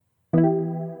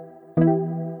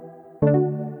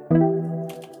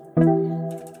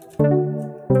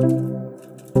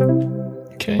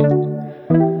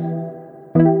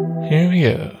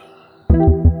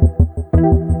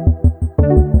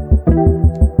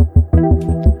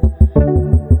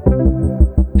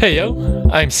Hey yo,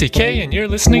 I'm CK and you're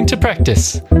listening to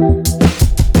Practice.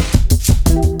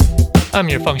 I'm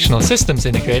your functional systems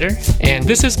integrator, and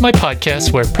this is my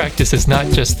podcast where practice is not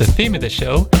just the theme of the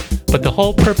show, but the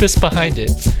whole purpose behind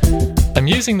it. I'm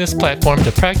using this platform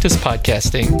to practice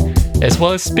podcasting, as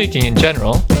well as speaking in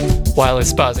general, while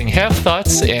espousing half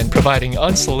thoughts and providing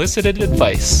unsolicited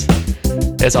advice.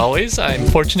 As always, I'm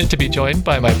fortunate to be joined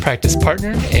by my practice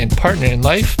partner and partner in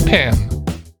life, Pam.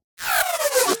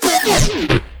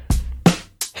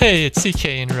 Hey, it's CK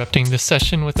interrupting this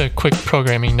session with a quick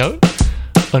programming note.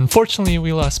 Unfortunately,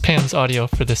 we lost Pam's audio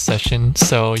for this session,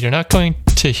 so you're not going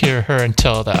to hear her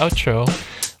until the outro,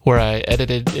 where I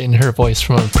edited in her voice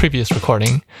from a previous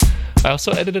recording. I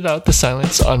also edited out the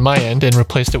silence on my end and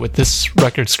replaced it with this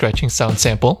record-scratching sound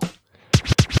sample.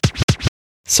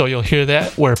 So you'll hear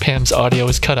that where Pam's audio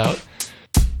is cut out.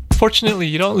 Fortunately,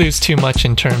 you don't lose too much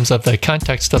in terms of the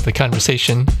context of the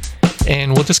conversation,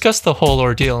 and we'll discuss the whole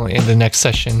ordeal in the next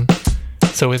session.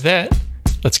 So with that,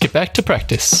 let's get back to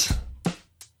practice.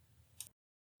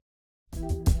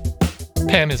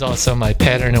 Pam is also my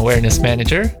pattern awareness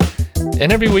manager,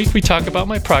 and every week we talk about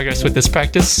my progress with this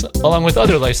practice, along with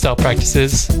other lifestyle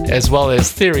practices, as well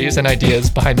as theories and ideas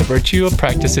behind the virtue of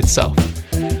practice itself.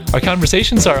 Our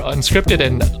conversations are unscripted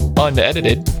and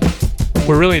unedited.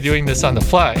 We're really doing this on the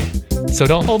fly, so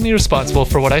don't hold me responsible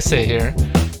for what I say here.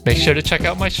 Make sure to check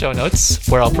out my show notes,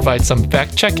 where I'll provide some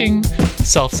fact-checking,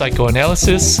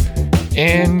 self-psychoanalysis,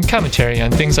 and commentary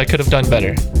on things I could have done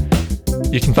better.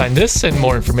 You can find this and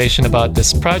more information about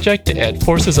this project at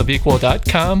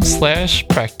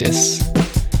forcesofequal.com/practice.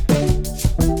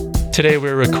 Today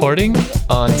we're recording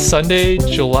on Sunday,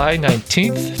 July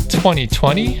 19th,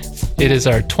 2020. It is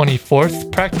our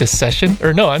 24th practice session,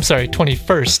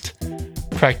 21st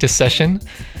practice session.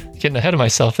 Getting ahead of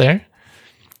myself there.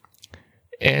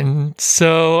 And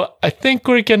so I think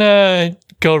we're going to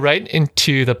go right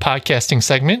into the podcasting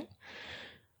segment.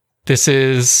 This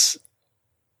is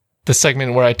the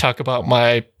segment where I talk about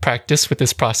my practice with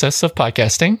this process of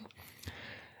podcasting.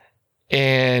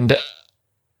 And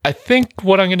I think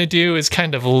what I'm going to do is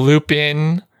kind of loop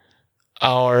in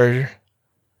our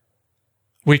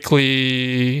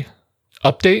weekly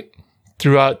update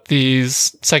throughout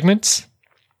these segments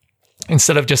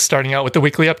instead of just starting out with the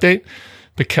weekly update,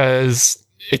 because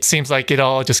it seems like it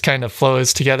all just kind of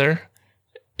flows together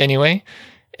anyway.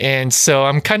 And so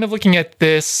I'm kind of looking at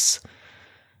this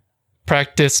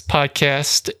practice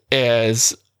podcast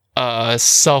as a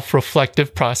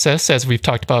self-reflective process, as we've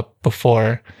talked about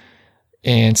before,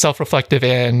 and self-reflective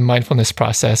and mindfulness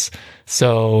process.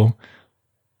 So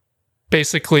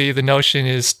basically the notion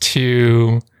is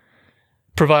to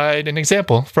provide an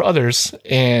example for others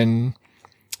and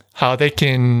how they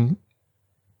can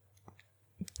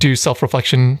do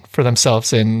self-reflection for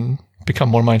themselves and become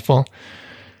more mindful.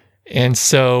 And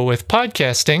so with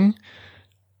podcasting,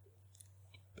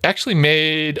 actually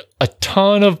made a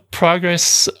ton of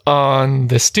progress on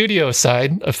the studio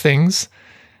side of things.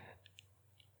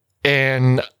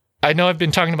 And I know I've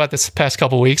been talking about this the past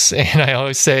couple of weeks, and I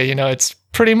always say, it's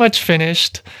pretty much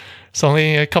finished. There's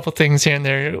only a couple things here and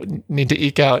there need to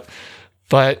eke out.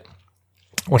 But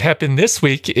what happened this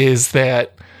week is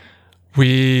that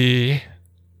we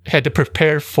had to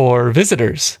prepare for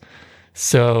visitors.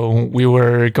 So we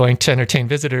were going to entertain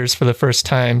visitors for the first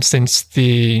time since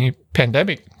the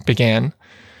pandemic began.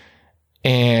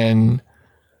 And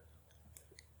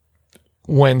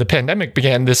when the pandemic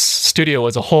began, this studio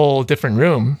was a whole different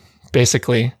room,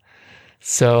 basically.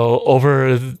 So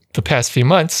over the past few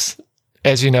months,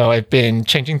 as you know, I've been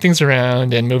changing things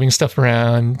around and moving stuff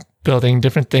around, building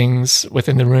different things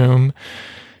within the room,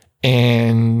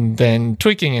 and then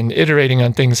tweaking and iterating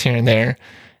on things here and there.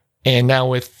 And now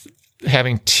with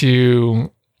having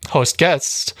to host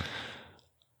guests,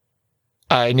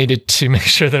 I needed to make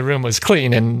sure the room was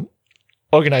clean and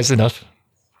organized enough.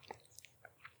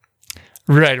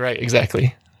 Right,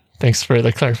 exactly. Thanks for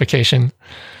the clarification.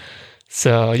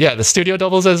 So yeah, the studio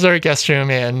doubles as our guest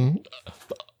room and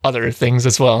other things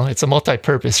as well. It's a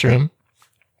multi-purpose room.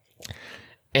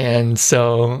 And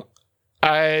so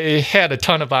I had a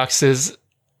ton of boxes,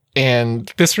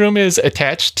 and this room is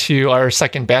attached to our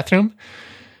second bathroom.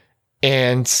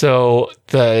 And so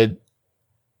the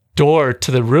door to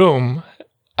the room,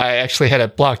 I actually had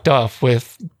it blocked off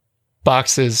with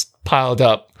boxes piled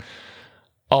up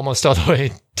almost all the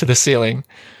way to the ceiling.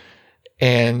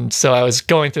 And so I was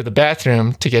going through the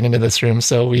bathroom to get into this room,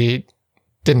 so we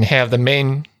didn't have the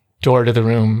main door to the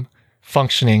room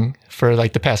functioning for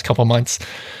like the past couple months.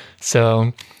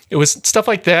 So it was stuff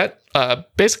like that.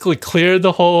 Basically cleared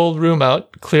the whole room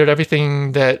out, cleared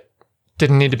everything that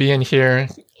didn't need to be in here,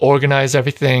 organized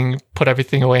everything, put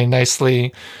everything away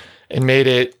nicely, and made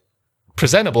it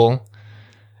presentable.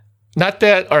 Not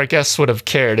that our guests would have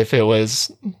cared if it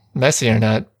was messy or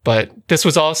not, but this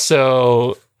was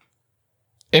also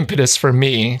impetus for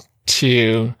me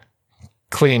to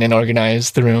clean and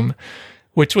organize the room,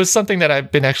 which was something that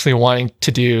I've been actually wanting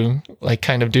to do, like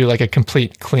kind of do like a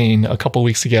complete clean a couple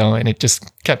weeks ago, and it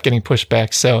just kept getting pushed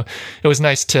back. So it was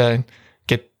nice to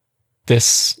get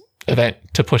this event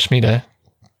to push me to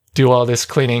do all this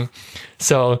cleaning.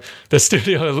 So the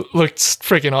studio looks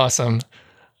freaking awesome.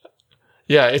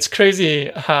 Yeah, it's crazy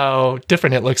how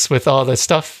different it looks with all the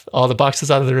stuff, all the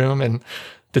boxes out of the room and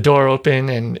the door open,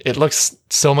 and it looks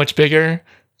so much bigger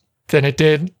than it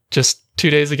did just 2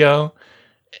 days ago.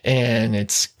 And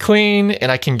it's clean,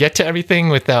 and I can get to everything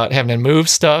without having to move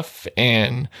stuff.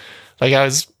 And like I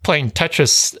was playing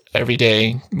Tetris every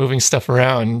day, moving stuff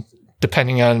around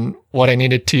depending on what I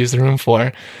needed to use the room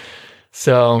for.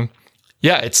 So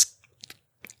yeah, it's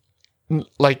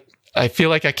like I feel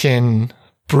like I can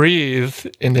breathe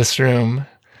in this room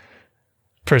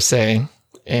per se.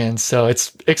 And so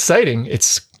it's exciting.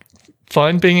 It's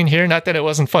fun being in here. Not that it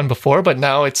wasn't fun before, but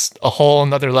now it's a whole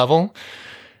nother level.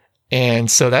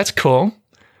 And so that's cool.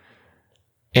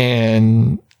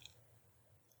 And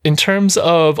in terms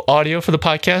of audio for the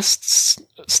podcast,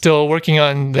 still working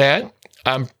on that.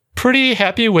 I'm pretty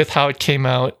happy with how it came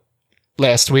out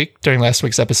during last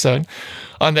week's episode.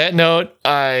 On that note,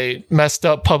 I messed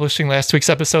up publishing last week's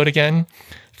episode again.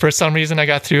 For some reason, I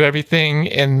got through everything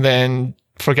and then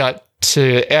forgot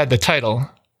to add the title.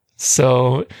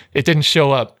 So it didn't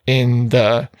show up in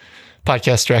the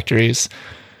podcast directories.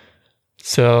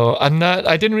 So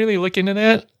I didn't really look into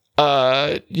that.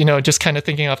 Just kind of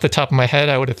thinking off the top of my head,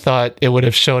 I would have thought it would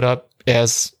have showed up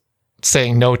as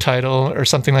saying no title or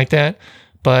something like that.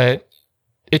 But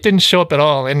it didn't show up at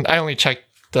all. And I only checked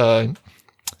the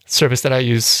service that I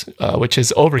use, which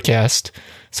is Overcast.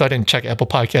 So I didn't check Apple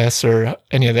Podcasts or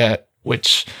any of that,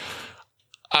 which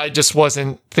I just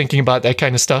wasn't thinking about that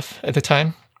kind of stuff at the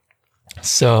time.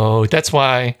 So that's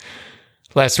why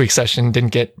last week's session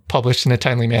didn't get published in a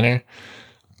timely manner.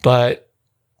 But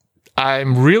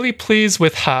I'm really pleased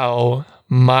with how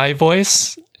my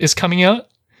voice is coming out.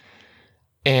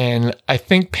 And I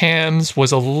think Pam's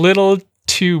was a little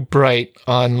too bright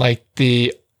on like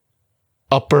the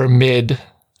upper mid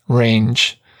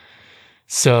range.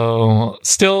 So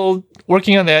still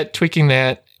working on that, tweaking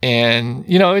that. And,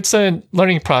 it's a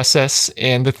learning process.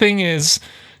 And the thing is,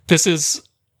 this is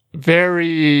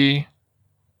very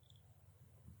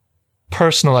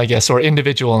personal, I guess, or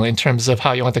individual in terms of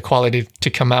how you want the quality to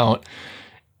come out.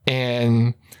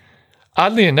 And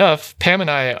oddly enough, Pam and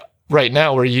I right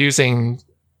now, we're using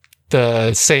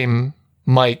the same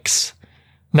mics,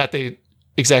 not the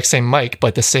exact same mic,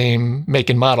 but the same make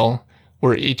and model.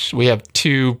 We have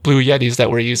 2 Blue Yetis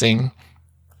that we're using.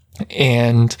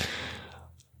 And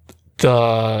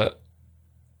the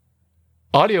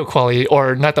audio quality,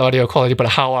 or not the audio quality, but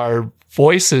how our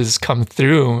voices come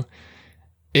through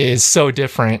is so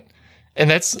different. And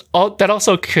that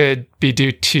also could be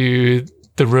due to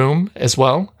the room as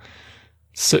well.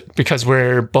 So, because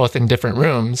we're both in different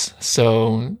rooms,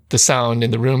 so the sound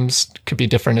in the rooms could be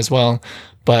different as well.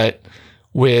 But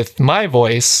with my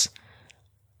voice,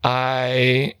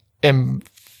 I am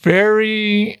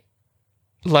very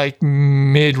like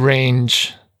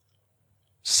mid-range.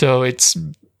 So it's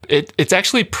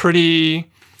actually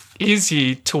pretty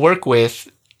easy to work with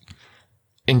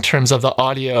in terms of the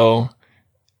audio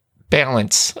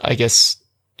balance, I guess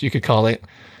you could call it,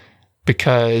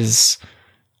 because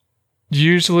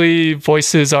usually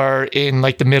voices are in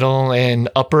like the middle and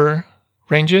upper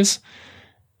ranges.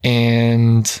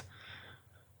 And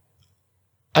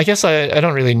I guess I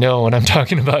don't really know what I'm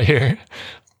talking about here,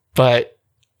 but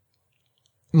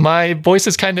my voice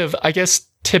is kind of, I guess,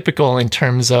 typical in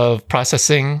terms of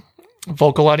processing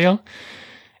vocal audio.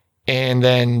 And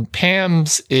then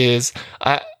Pam's is,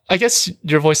 I guess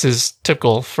your voice is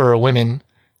typical for women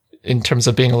in terms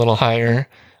of being a little higher,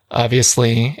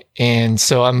 obviously. And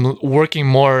so I'm working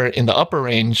more in the upper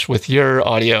range with your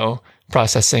audio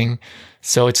processing.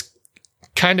 So it's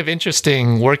kind of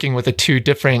interesting working with the 2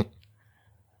 different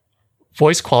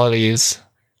voice qualities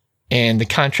and the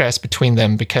contrast between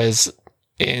them, because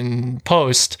in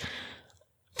post,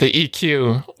 the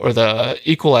EQ or the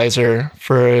equalizer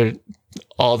for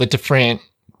all the different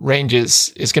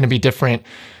ranges is going to be different,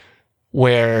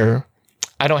 where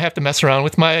I don't have to mess around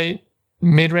with my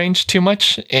mid-range too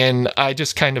much, and I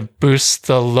just kind of boost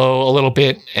the low a little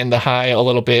bit and the high a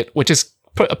little bit, which is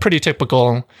a pretty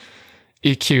typical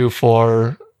EQ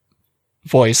for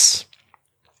voice.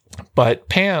 But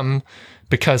Pam,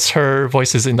 because her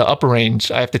voice is in the upper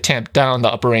range, I have to tamp down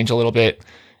the upper range a little bit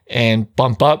and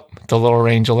bump up the lower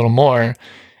range a little more.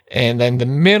 And then the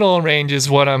middle range is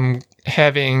what I'm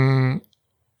having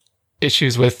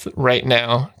issues with right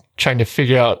now, trying to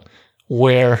figure out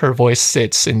where her voice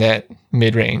sits in that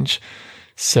mid range.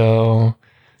 So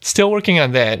still working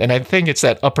on that. And I think it's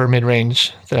that upper mid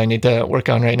range that I need to work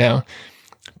on right now.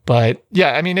 But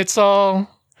yeah, I mean, it's all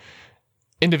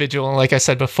individual, like I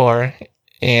said before.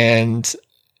 And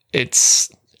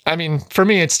for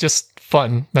me, it's just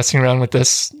fun messing around with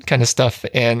this kind of stuff.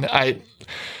 And I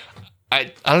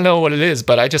don't know what it is,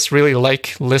 but I just really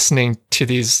like listening to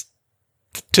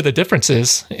the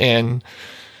differences and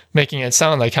making it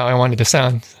sound like how I want it to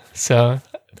sound. So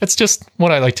that's just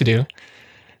what I like to do.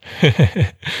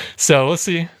 So we'll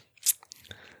see.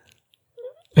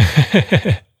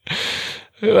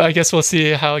 I guess we'll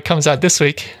see how it comes out this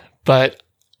week. But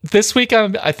this week,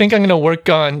 I think I'm going to work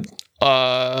on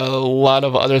a lot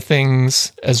of other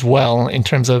things as well in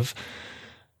terms of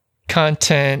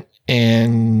content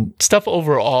and stuff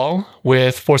overall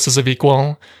with Forces of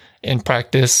Equal and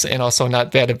practice, and also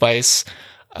Not Bad Advice.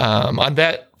 On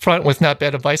that front with Not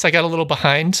Bad Advice, I got a little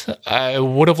behind. I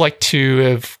would have liked to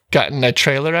have gotten a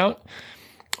trailer out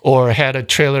or had a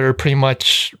trailer pretty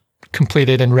much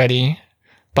completed and ready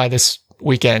by this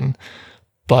weekend.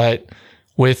 But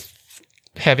with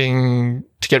having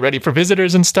to get ready for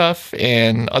visitors and stuff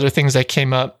and other things that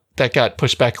came up, that got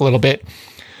pushed back a little bit.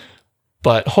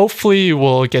 But hopefully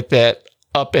we'll get that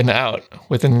up and out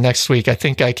within the next week. I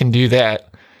think I can do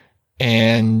that.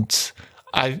 And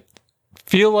I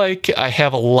feel like I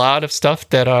have a lot of stuff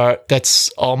that's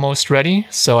almost ready.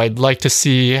 So I'd like to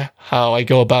see how I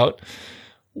go about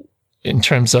in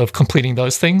terms of completing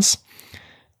those things.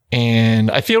 And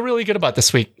I feel really good about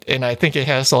this week. And I think it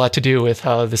has a lot to do with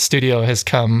how the studio has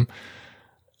come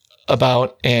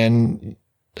about and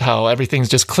how everything's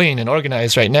just clean and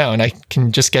organized right now. And I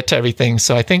can just get to everything.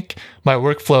 So I think my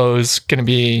workflow is going to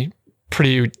be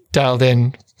pretty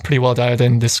well dialed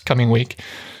in this coming week.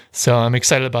 So I'm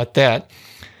excited about that.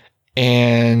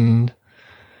 And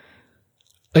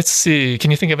let's see,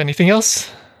 can you think of anything else?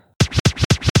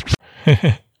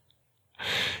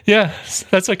 Yeah,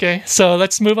 that's okay. So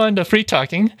let's move on to Free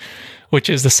Talking, which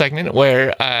is the segment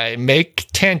where I make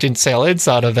tangent salads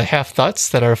out of the half thoughts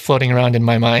that are floating around in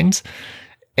my mind.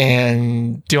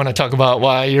 And do you want to talk about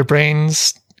why your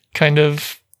brain's kind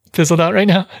of fizzled out right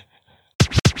now?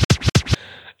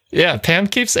 Yeah, Pam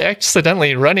keeps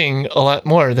accidentally running a lot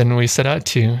more than we set out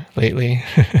to lately.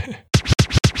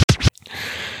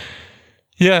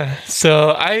 Yeah,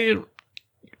 so I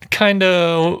kind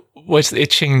of was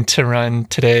itching to run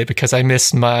today because I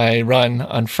missed my run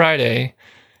on Friday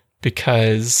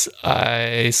because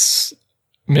I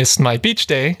missed my beach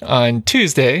day on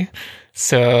Tuesday.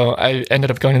 So I ended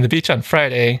up going to the beach on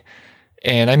Friday,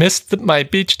 and I missed my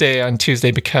beach day on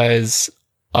Tuesday because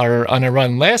on a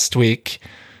run last week,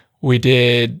 we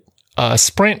did a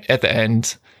sprint at the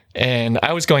end, and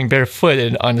I was going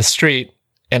barefooted on the street.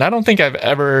 And I don't think I've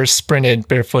ever sprinted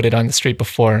barefooted on the street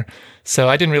before. So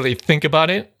I didn't really think about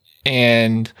it.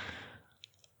 And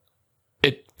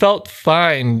it felt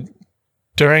fine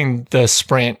during the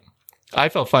sprint. I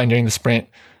felt fine during the sprint.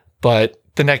 But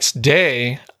the next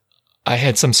day, I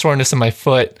had some soreness in my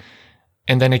foot.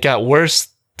 And then it got worse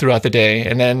throughout the day.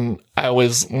 And then I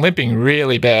was limping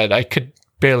really bad. I could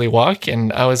barely walk.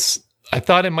 And I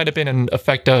thought it might have been an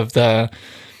effect of the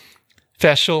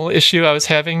fascial issue I was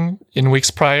having in weeks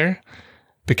prior,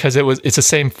 because it's the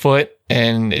same foot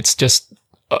and it's just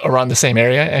around the same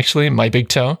area, actually, my big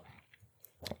toe.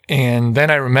 And then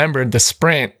I remembered the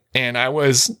sprint, and I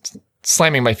was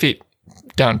slamming my feet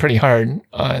down pretty hard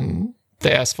on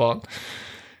the asphalt,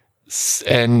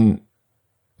 and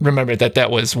remembered that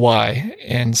was why.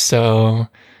 And so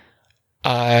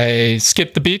I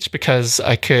skipped the beach because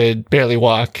I could barely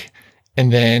walk,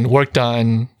 and then worked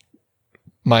on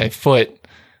my foot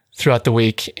throughout the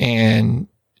week, and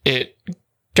it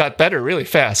got better really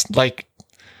fast. Like,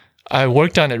 I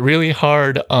worked on it really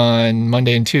hard on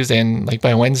Monday and Tuesday, and like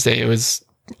by Wednesday it was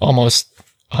almost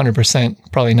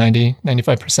 100%, probably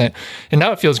 95%. And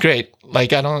now it feels great.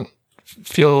 Like, I don't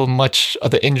feel much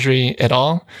of the injury at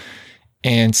all.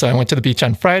 And so I went to the beach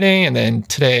on Friday, and then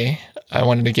today I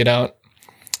wanted to get out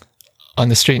on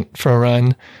the street for a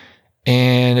run,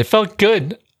 and it felt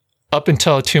good up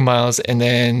until 2 miles. And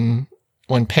then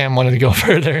when Pam wanted to go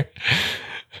further,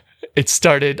 I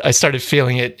started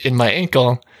feeling it in my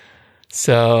ankle.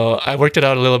 So I worked it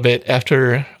out a little bit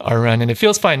after our run, and it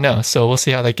feels fine now. So we'll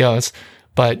see how that goes.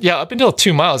 But yeah, up until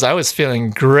 2 miles, I was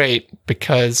feeling great,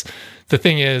 because the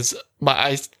thing is,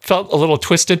 I felt a little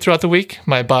twisted throughout the week.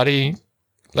 My body,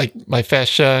 like my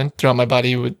fascia throughout my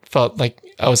body felt like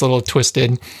I was a little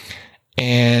twisted.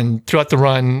 And throughout the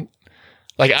run,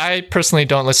 like I personally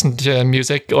don't listen to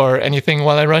music or anything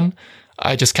while I run.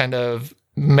 I just kind of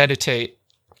meditate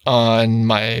on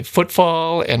my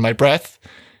footfall and my breath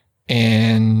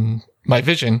and my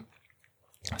vision.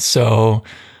 So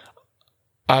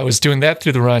I was doing that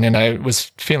through the run, and I was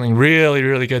feeling really,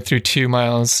 really good through 2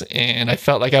 miles. And I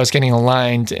felt like I was getting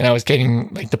aligned, and I was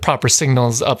getting like the proper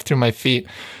signals up through my feet.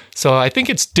 So I think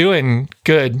it's doing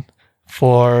good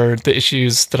for the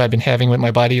issues that I've been having with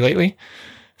my body lately.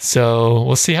 So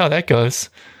we'll see how that goes.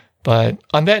 But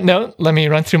on that note, let me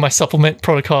run through my supplement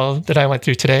protocol that I went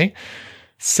through today.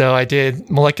 So I did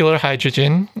molecular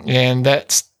hydrogen, and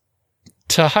that's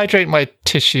to hydrate my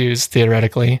tissues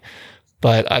theoretically,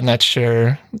 but I'm not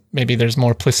sure. Maybe there's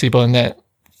more placebo in that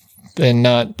than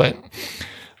not. But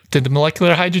did the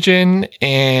molecular hydrogen,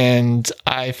 and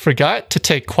I forgot to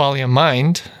take Qualia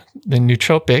Mind, the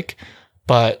nootropic,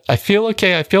 but I feel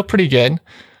okay. I feel pretty good.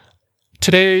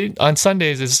 Today on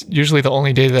Sundays is usually the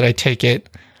only day that I take it,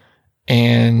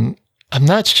 and I'm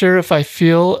not sure if I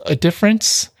feel a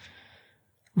difference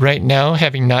right now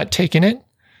having not taken it,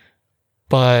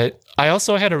 but I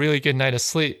also had a really good night of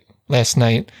sleep last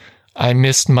night. I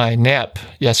missed my nap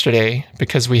yesterday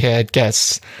because we had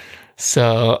guests,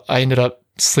 so I ended up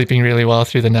sleeping really well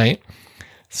through the night.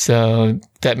 So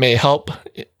that may help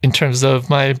in terms of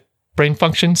my brain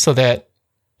function, so that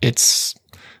it's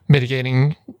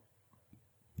mitigating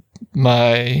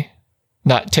my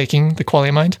not taking the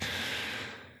Qualia Mind.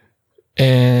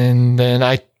 And then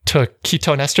I took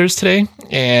ketone esters today,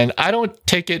 and I don't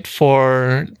take it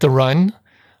for the run.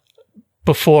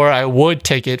 Before I would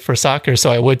take it for soccer, so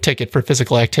I would take it for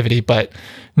physical activity, but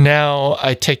now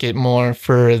I take it more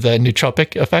for the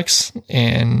nootropic effects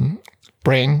and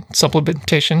brain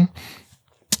supplementation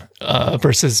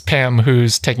versus Pam,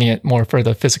 who's taking it more for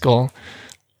the physical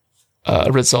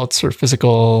results or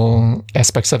physical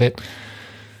aspects of it.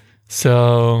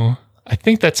 So I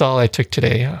think that's all I took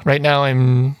today. Right now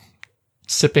I'm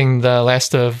sipping the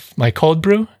last of my cold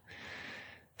brew,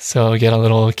 so I get a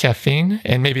little caffeine,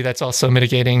 and maybe that's also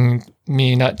mitigating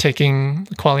me not taking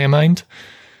Qualia Mind.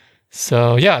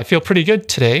 So yeah, I feel pretty good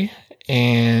today,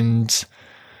 and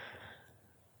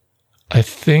I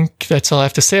think that's all I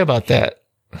have to say about that.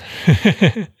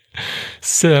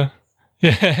 So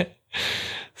yeah.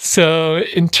 So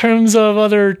in terms of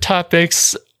other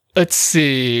topics, let's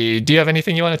see. Do you have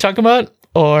anything you want to talk about?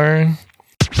 Or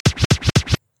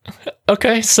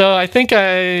okay, so I think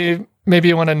I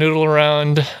maybe want to noodle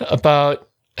around about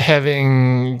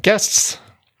having guests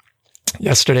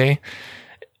yesterday.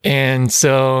 And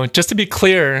so just to be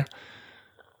clear,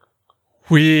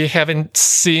 we haven't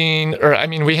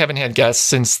had guests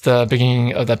since the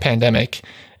beginning of the pandemic.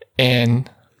 And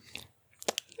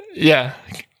yeah,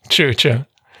 true.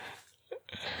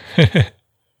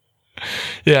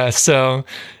 Yeah, so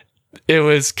it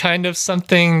was kind of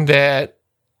something that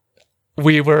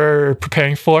we were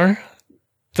preparing for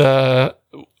all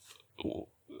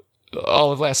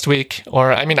of last week.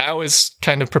 I was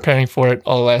kind of preparing for it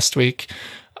all last week.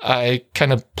 I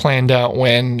kind of planned out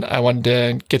when I wanted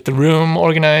to get the room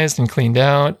organized and cleaned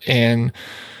out, and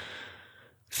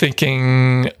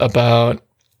thinking about,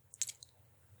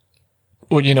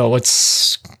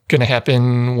 what's going to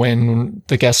happen when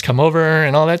the guests come over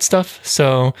and all that stuff.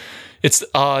 So it's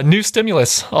new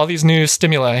stimulus, all these new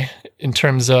stimuli in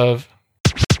terms of,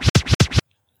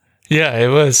 yeah, it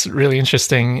was really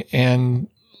interesting. And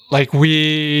like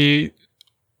we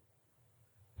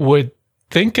would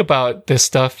think about this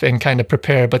stuff and kind of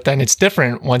prepare, but then it's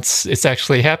different once it's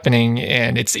actually happening,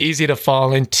 and it's easy to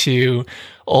fall into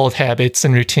old habits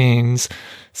and routines.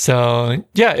 So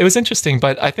yeah, it was interesting,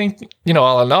 but I think,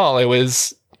 all in all, it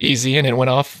was easy and it went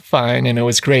off fine, and it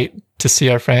was great to see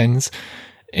our friends.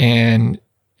 And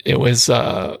it was,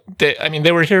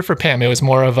 they were here for Pam. It was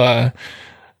more of a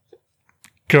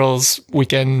girls'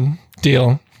 weekend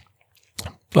deal,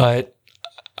 but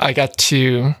I got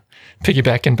to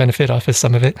piggyback and benefit off of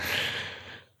some of it.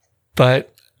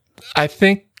 But I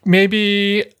think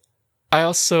maybe I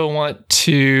also want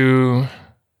to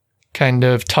kind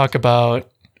of talk about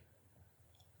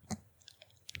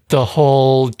the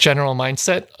whole general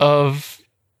mindset of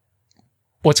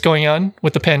what's going on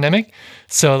with the pandemic.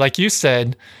 So like you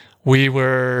said, we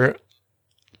were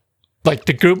like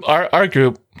the group, our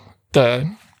group,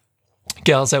 the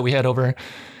gals that we had over,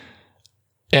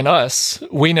 and us,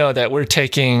 we know that we're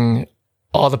taking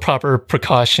all the proper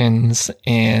precautions,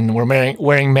 and we're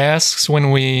wearing masks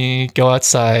when we go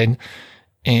outside,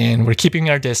 and we're keeping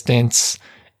our distance.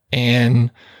 And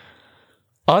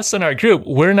us in our group,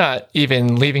 we're not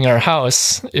even leaving our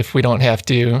house if we don't have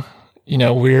to.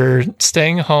 We're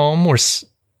staying home, we're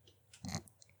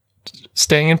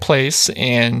staying in place,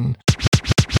 and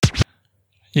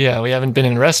yeah, we haven't been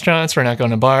in restaurants, we're not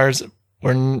going to bars,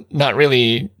 we're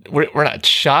not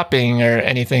shopping or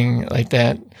anything like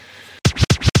that.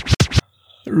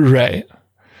 Right.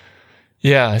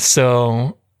 Yeah,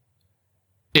 so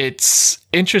it's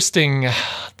interesting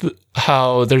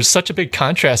how there's such a big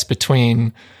contrast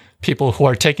between people who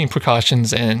are taking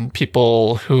precautions and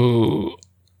people who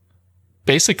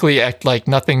basically act like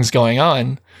nothing's going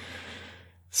on.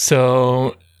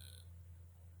 So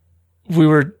we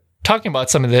were talking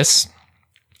about some of this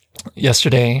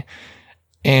yesterday,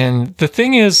 and the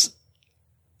thing is,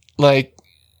 like,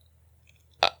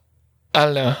 I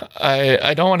don't know,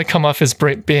 I don't want to come off as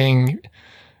being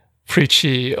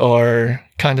preachy or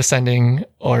condescending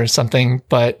or something,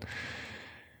 but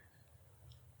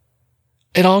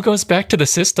it all goes back to the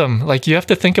system. Like, you have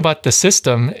to think about the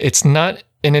system. It's not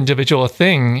an individual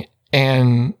thing.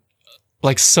 And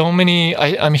like,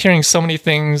 I'm hearing so many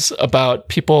things about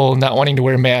people not wanting to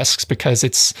wear masks because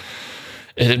it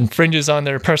infringes on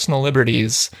their personal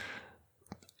liberties.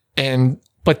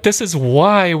 But this is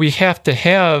why we have to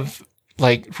have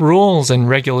like rules and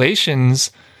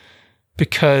regulations,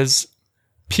 because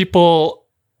people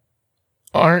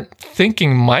aren't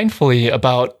thinking mindfully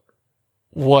about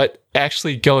what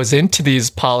actually goes into these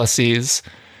policies.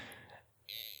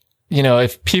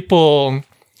 If people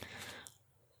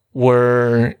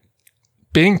were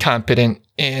being competent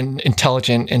and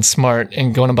intelligent and smart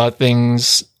and going about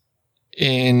things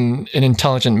in an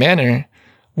intelligent manner,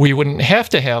 we wouldn't have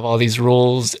to have all these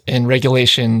rules and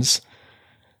regulations.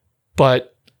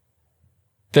 But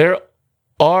there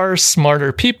are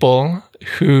smarter people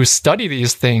who study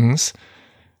these things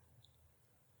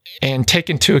and take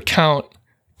into account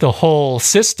the whole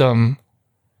system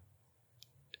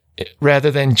rather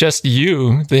than just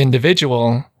you, the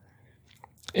individual,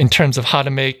 in terms of how to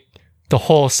make the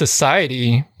whole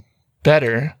society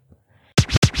better.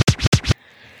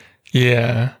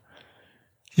 Yeah.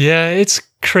 Yeah, it's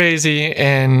crazy,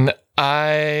 and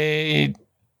I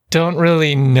don't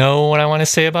really know what I want to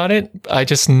say about it. I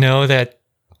just know that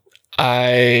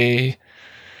I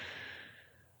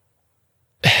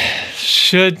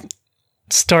should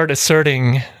start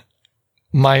asserting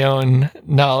my own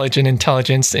knowledge and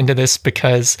intelligence into this,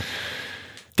 because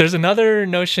there's another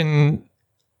notion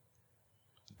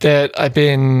that I've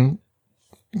been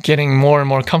getting more and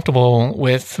more comfortable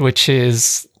with, which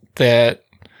is that,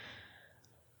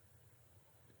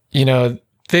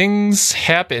 things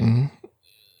happen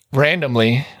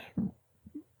randomly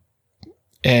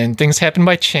and things happen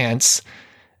by chance,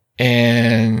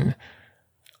 and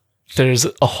there's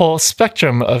a whole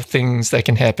spectrum of things that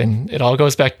can happen. It all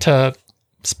goes back to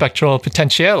spectral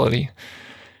potentiality.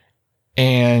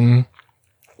 And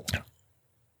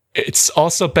it's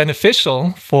also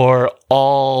beneficial for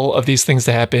all of these things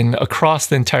to happen across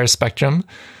the entire spectrum,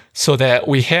 so that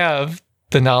we have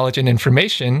the knowledge and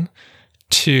information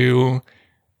to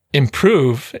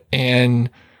improve and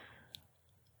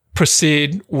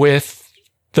proceed with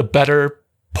the better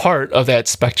part of that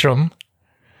spectrum.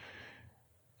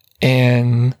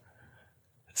 And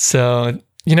so,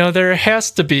 there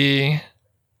has to be,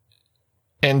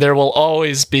 and there will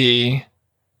always be,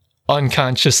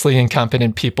 unconsciously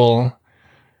incompetent people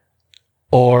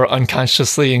or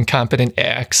unconsciously incompetent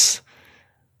acts,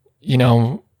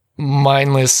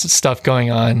 mindless stuff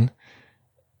going on.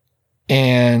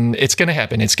 And it's going to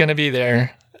happen. It's going to be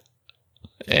there,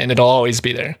 and it'll always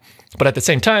be there. But at the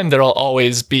same time, there'll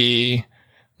always be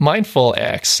mindful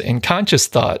acts and conscious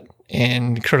thought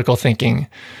and critical thinking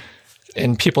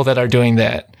and people that are doing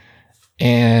that.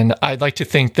 And I'd like to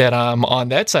think that I'm on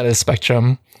that side of the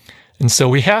spectrum. And so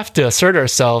we have to assert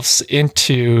ourselves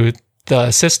into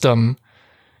the system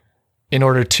in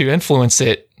order to influence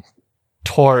it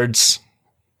towards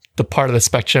the part of the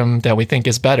spectrum that we think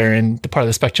is better, and the part of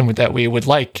the spectrum that we would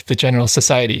like the general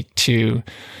society to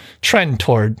trend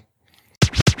toward.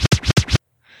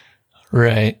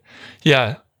 Right.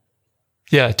 Yeah.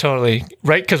 Yeah, totally.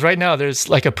 Right. Because right now there's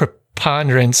like a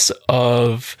preponderance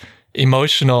of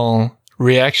emotional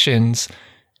reactions,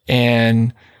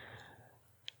 and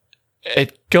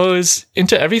it goes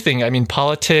into everything. I mean,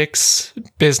 politics,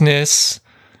 business,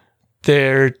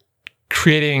 they're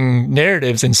creating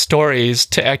narratives and stories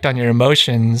to act on your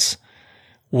emotions,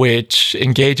 which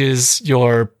engages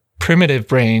your primitive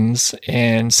brains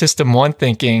and system one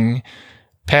thinking,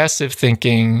 passive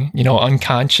thinking,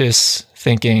 unconscious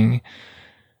thinking,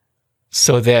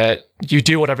 so that you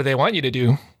do whatever they want you to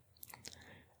do.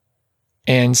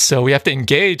 And so we have to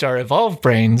engage our evolved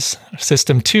brains,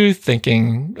 system 2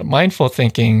 thinking, mindful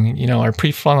thinking, our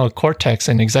prefrontal cortex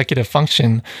and executive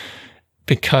function,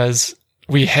 because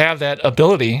we have that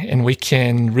ability and we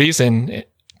can reason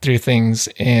through things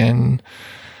and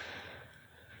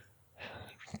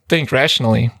think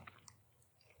rationally.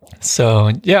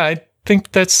 So, yeah, I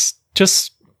think that's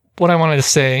just what I wanted to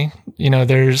say.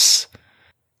 There's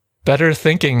better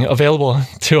thinking available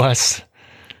to us.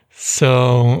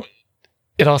 So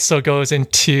it also goes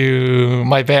into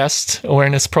my vast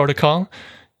awareness protocol,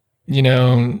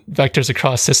 vectors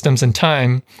across systems and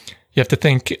time. You have to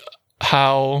think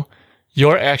how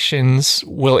your actions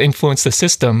will influence the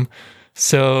system.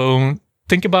 So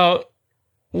think about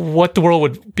what the world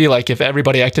would be like if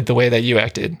everybody acted the way that you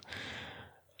acted.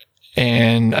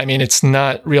 And I mean, it's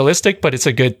not realistic, but it's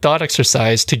a good thought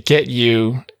exercise to get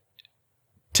you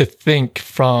to think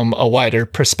from a wider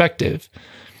perspective.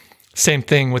 Same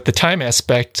thing with the time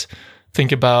aspect.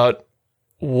 Think about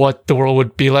what the world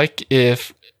would be like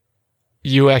if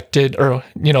you acted, or,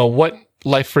 what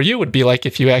life for you would be like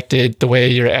if you acted the way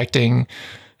you're acting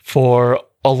for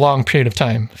a long period of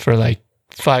time, for like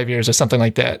 5 years or something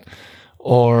like that.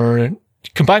 Or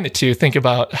combine the two, think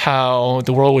about how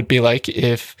the world would be like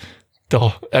if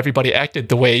everybody acted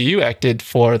the way you acted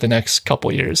for the next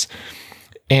couple years.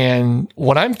 And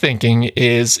what I'm thinking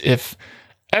is if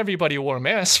everybody wore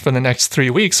masks for the next 3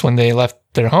 weeks when they left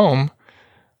their home,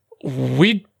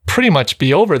 we'd pretty much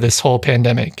be over this whole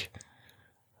pandemic.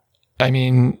 I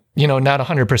mean, not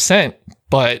 100%,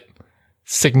 but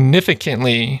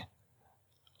significantly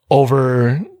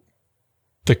over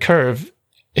the curve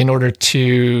in order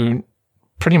to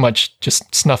pretty much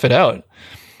just snuff it out.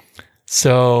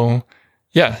 So,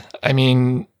 yeah, I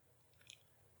mean,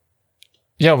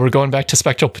 yeah, we're going back to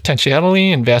spectral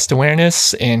potentiality and vast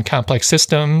awareness and complex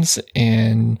systems.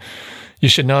 And you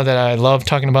should know that I love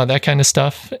talking about that kind of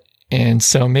stuff. And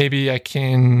so maybe I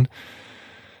can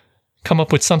come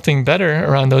up with something better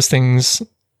around those things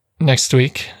next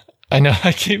week. I know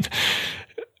I keep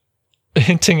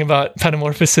hinting about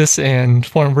metamorphosis and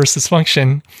form versus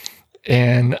function.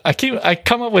 And I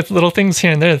come up with little things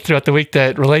here and there throughout the week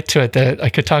that relate to it that I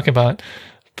could talk about.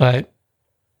 But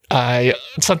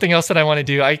something else that I want to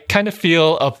do, I kind of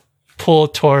feel a pull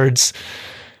towards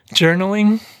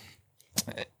journaling.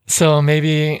 So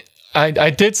maybe I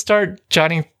did start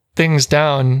jotting things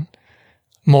down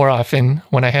more often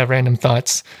when I have random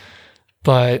thoughts,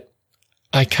 but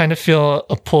I kind of feel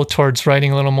a pull towards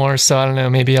writing a little more. So I don't know,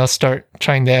 maybe I'll start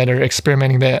trying that or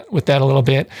experimenting with that a little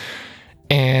bit.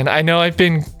 And I know I've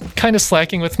been kind of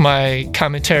slacking with my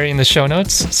commentary in the show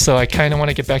notes, so I kind of want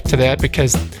to get back to that,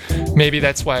 because maybe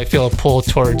that's why I feel a pull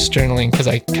towards journaling, because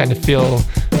I kind of feel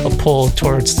a pull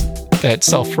towards that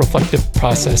self-reflective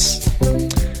process.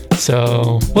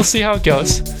 So we'll see how it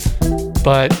goes.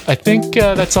 But I think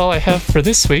that's all I have for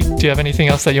this week. Do you have anything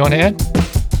else that you want to add?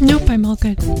 Nope, I'm all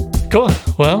good. Cool.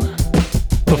 Well,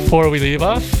 before we leave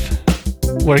off,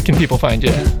 where can people find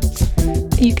you?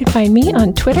 You can find me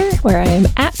on Twitter, where I am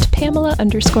at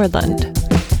Pamela_Lund.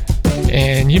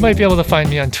 And you might be able to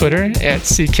find me on Twitter at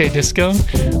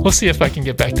CKDisco. We'll see if I can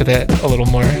get back to that a little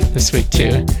more this week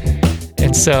too.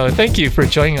 And so thank you for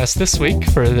joining us this week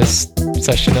for this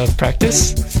session of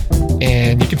practice.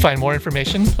 And you can find more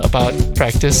information about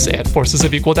practice at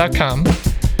forcesofequal.com.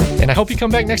 And I hope you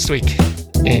come back next week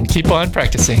and keep on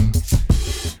practicing.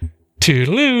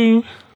 Toodaloo!